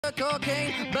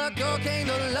Cocaine, but cocaine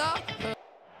don't love.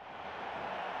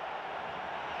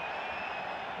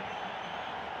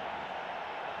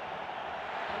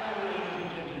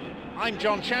 I'm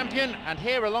John Champion, and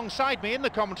here alongside me in the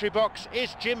commentary box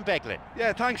is Jim Beglin.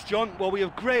 Yeah, thanks, John. Well, we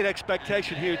have great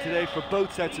expectation here today for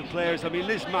both sets of players. I mean,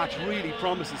 this match really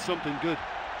promises something good.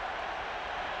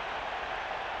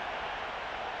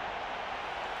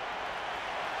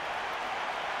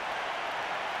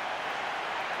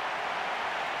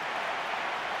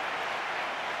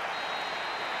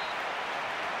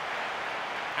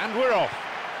 And we're off.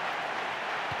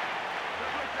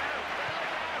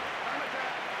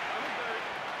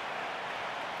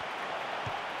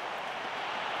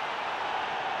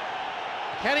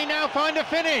 Can he now find a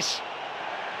finish?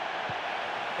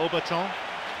 Auberton.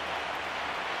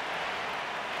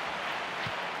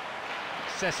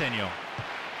 Cesseño.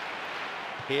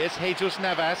 Here's Jesus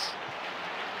Navas.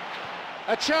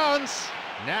 A chance.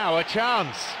 Now a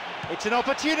chance. It's an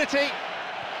opportunity.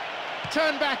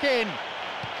 Turn back in.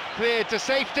 Cleared to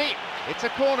safety. It's a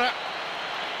corner.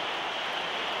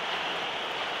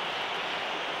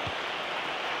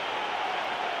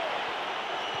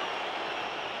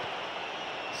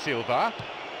 Silva,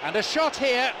 and a shot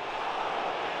here.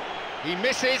 He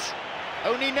misses,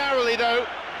 only narrowly though.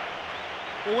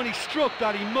 Well, when he struck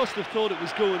that, he must have thought it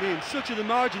was going in. Such are the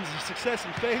margins of success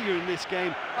and failure in this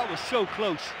game. That was so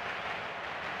close.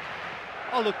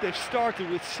 Oh look, they've started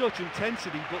with such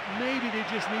intensity, but maybe they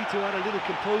just need to add a little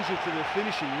composure to their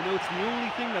finishing. You know, it's the only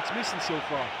thing that's missing so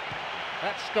far.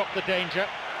 That stopped the danger.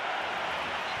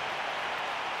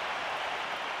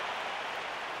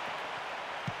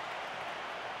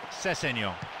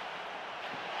 Cesseño.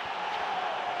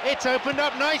 It's opened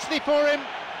up nicely for him.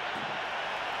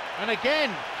 And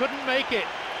again, couldn't make it.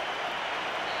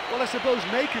 Well, I suppose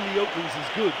making the openings is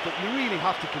good, but you really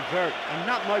have to convert, and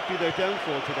that might be their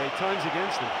downfall today. Time's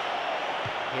against them.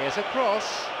 Here's a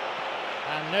cross,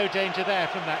 and no danger there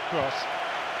from that cross.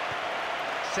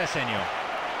 Cesseño.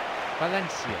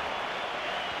 Valencia.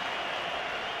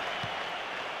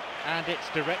 And it's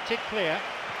directed clear.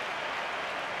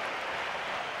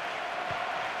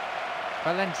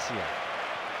 Valencia.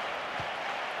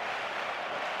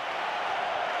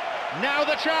 Now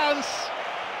the chance!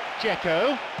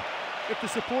 Dzeko. If the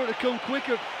support had come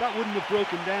quicker, that wouldn't have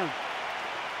broken down.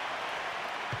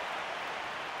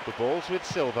 The ball's with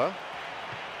Silva.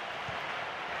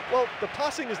 Well, the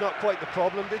passing is not quite the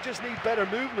problem. They just need better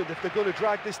movement if they're going to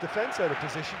drag this defence out of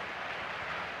position.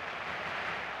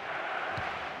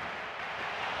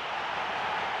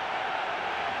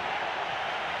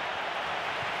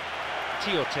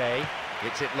 Tiote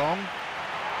hits it long.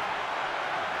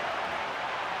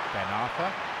 Ben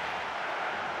Arthur.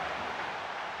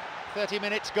 30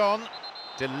 minutes gone.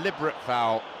 Deliberate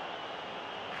foul.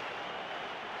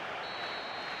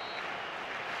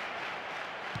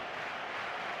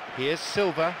 Here's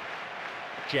Silva.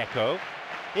 Dzeko.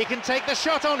 He can take the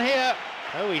shot on here.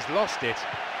 Oh, he's lost it.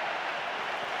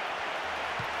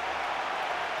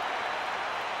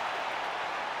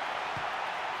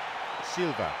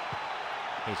 Silva.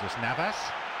 Jesus Navas.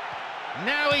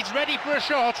 Now he's ready for a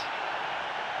shot.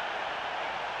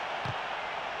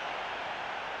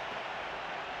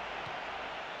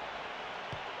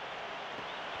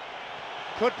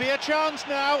 Could be a chance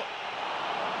now.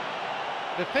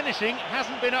 The finishing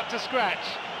hasn't been up to scratch.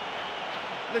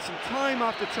 Listen, time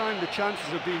after time the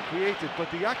chances are being created, but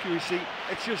the accuracy,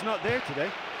 it's just not there today.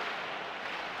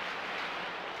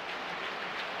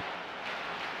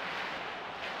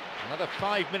 Another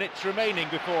 5 minutes remaining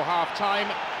before half-time,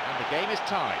 and the game is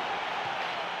tied.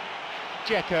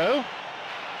 Dzeko.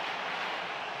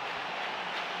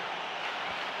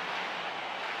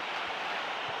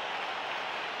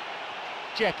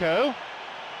 Dzeko.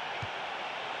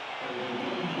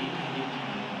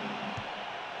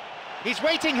 He's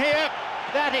waiting here.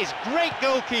 That is great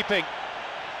goalkeeping.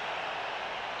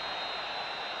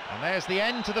 And there's the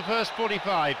end to the first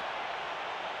 45.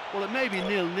 Well, it may be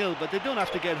 0-0, but they don't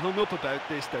have to get hung up about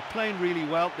this. They're playing really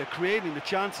well, they're creating the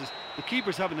chances. The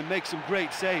keeper's having to make some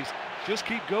great saves. Just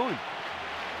keep going.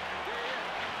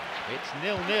 It's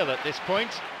 0-0 at this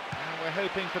point, and we're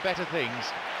hoping for better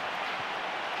things.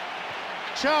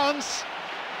 Chance!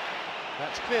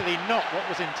 That's clearly not what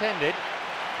was intended.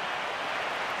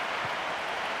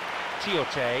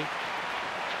 Tiote.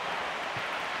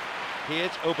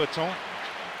 Here's Auberton.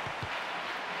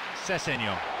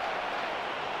 Cesseño.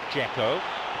 Dzeko.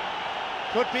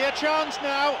 Could be a chance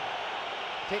now.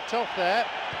 Picked off there.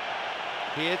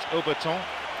 Here's Auberton.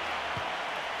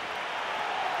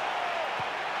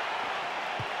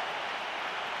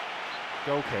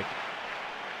 Goal kick.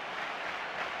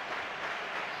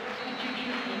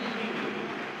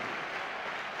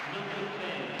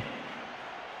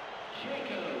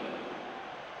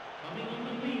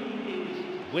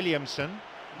 Williamson.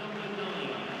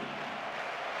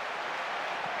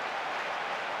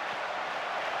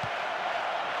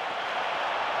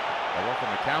 They're off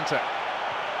on the counter.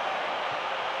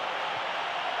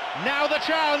 Now the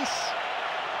chance!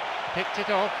 Picked it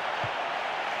off.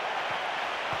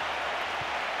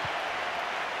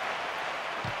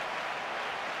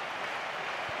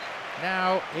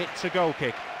 Now it's a goal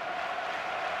kick.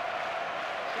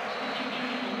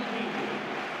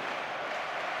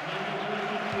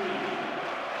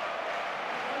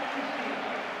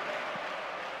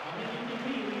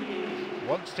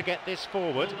 Wants to get this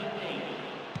forward.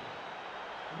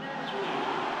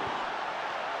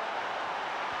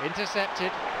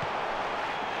 Intercepted.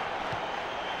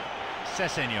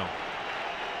 S02.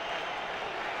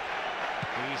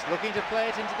 He's looking to play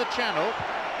it into the channel.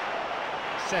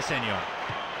 S02.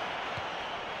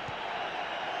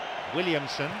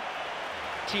 Williamson.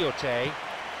 Tiote.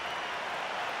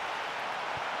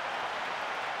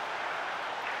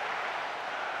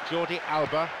 Jordi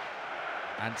Alba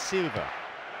and Silva.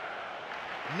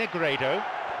 Negredo.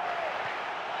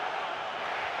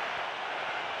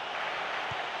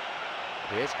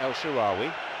 Here's El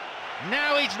Shaarawy.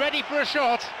 Now he's ready for a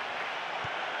shot.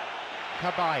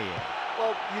 Cabaye.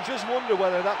 Well, you just wonder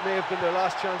whether that may have been their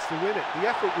last chance to win it. The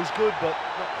effort was good, but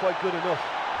not quite good enough.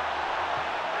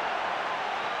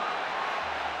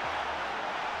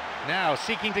 Now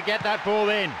seeking to get that ball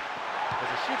in.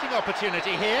 There's a shooting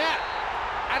opportunity here.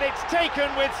 And it's taken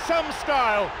with some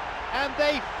style. And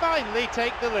they finally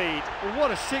take the lead. Well,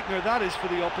 what a sickener that is for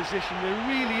the opposition. There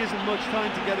really isn't much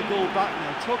time to get a goal back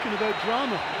now. Talking about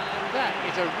drama. That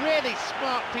is a really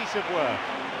smart piece of work.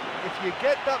 If you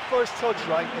get that first touch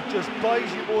right, it just buys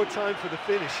you more time for the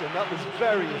finish, and that was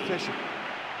very efficient.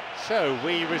 So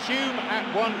we resume at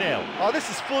 1-0. Oh, this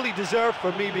is fully deserved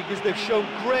for me because they've shown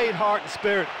great heart and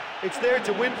spirit. It's there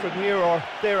to win from here, or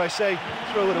dare I say,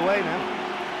 throw it away now.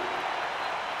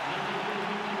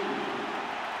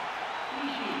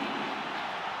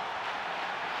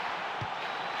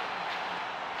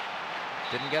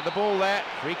 Didn't get the ball there.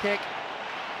 Free kick.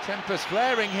 Tempers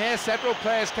flaring here. Several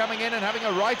players coming in and having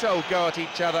a right old go at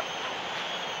each other.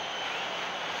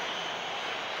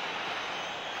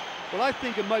 Well, I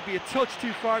think it might be a touch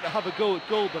too far to have a go at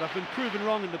goal, but I've been proven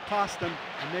wrong in the past and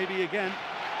maybe again.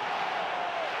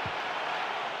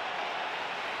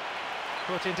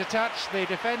 Put into touch. The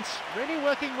defence really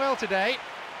working well today.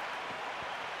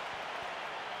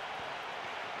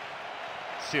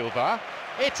 Silva.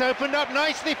 It's opened up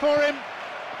nicely for him.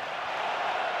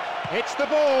 Hits the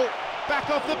ball, back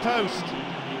off the post.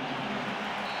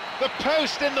 The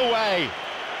post in the way.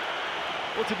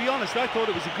 Well, to be honest, I thought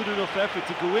it was a good enough effort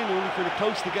to go in, only for the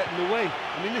post to get in the way.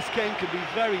 I mean, this game can be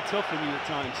very tough on you at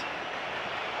times.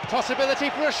 Possibility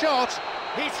for a shot.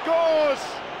 He scores!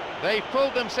 They've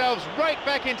pulled themselves right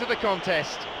back into the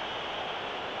contest.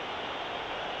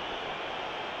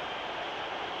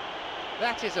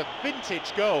 That is a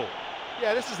vintage goal.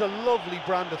 Yeah, this is a lovely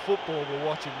brand of football we're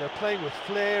watching. They're playing with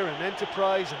flair and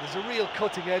enterprise, and there's a real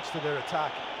cutting edge to their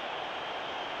attack.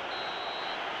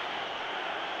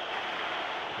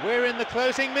 We're in the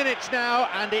closing minutes now,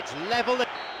 and it's level.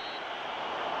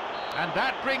 And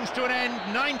that brings to an end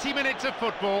 90 minutes of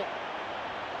football.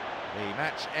 The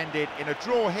match ended in a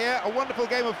draw here. A wonderful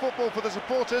game of football for the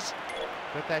supporters,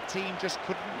 but their team just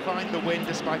couldn't find the win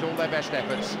despite all their best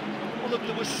efforts. Well, look,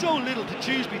 there was so little to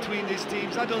choose between these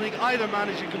teams. I don't think either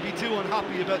manager can be too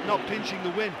unhappy about not pinching the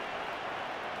win.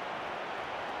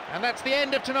 And that's the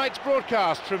end of tonight's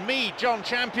broadcast. From me, John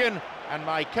Champion, and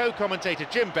my co-commentator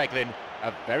Jim Beglin,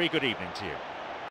 a very good evening to you.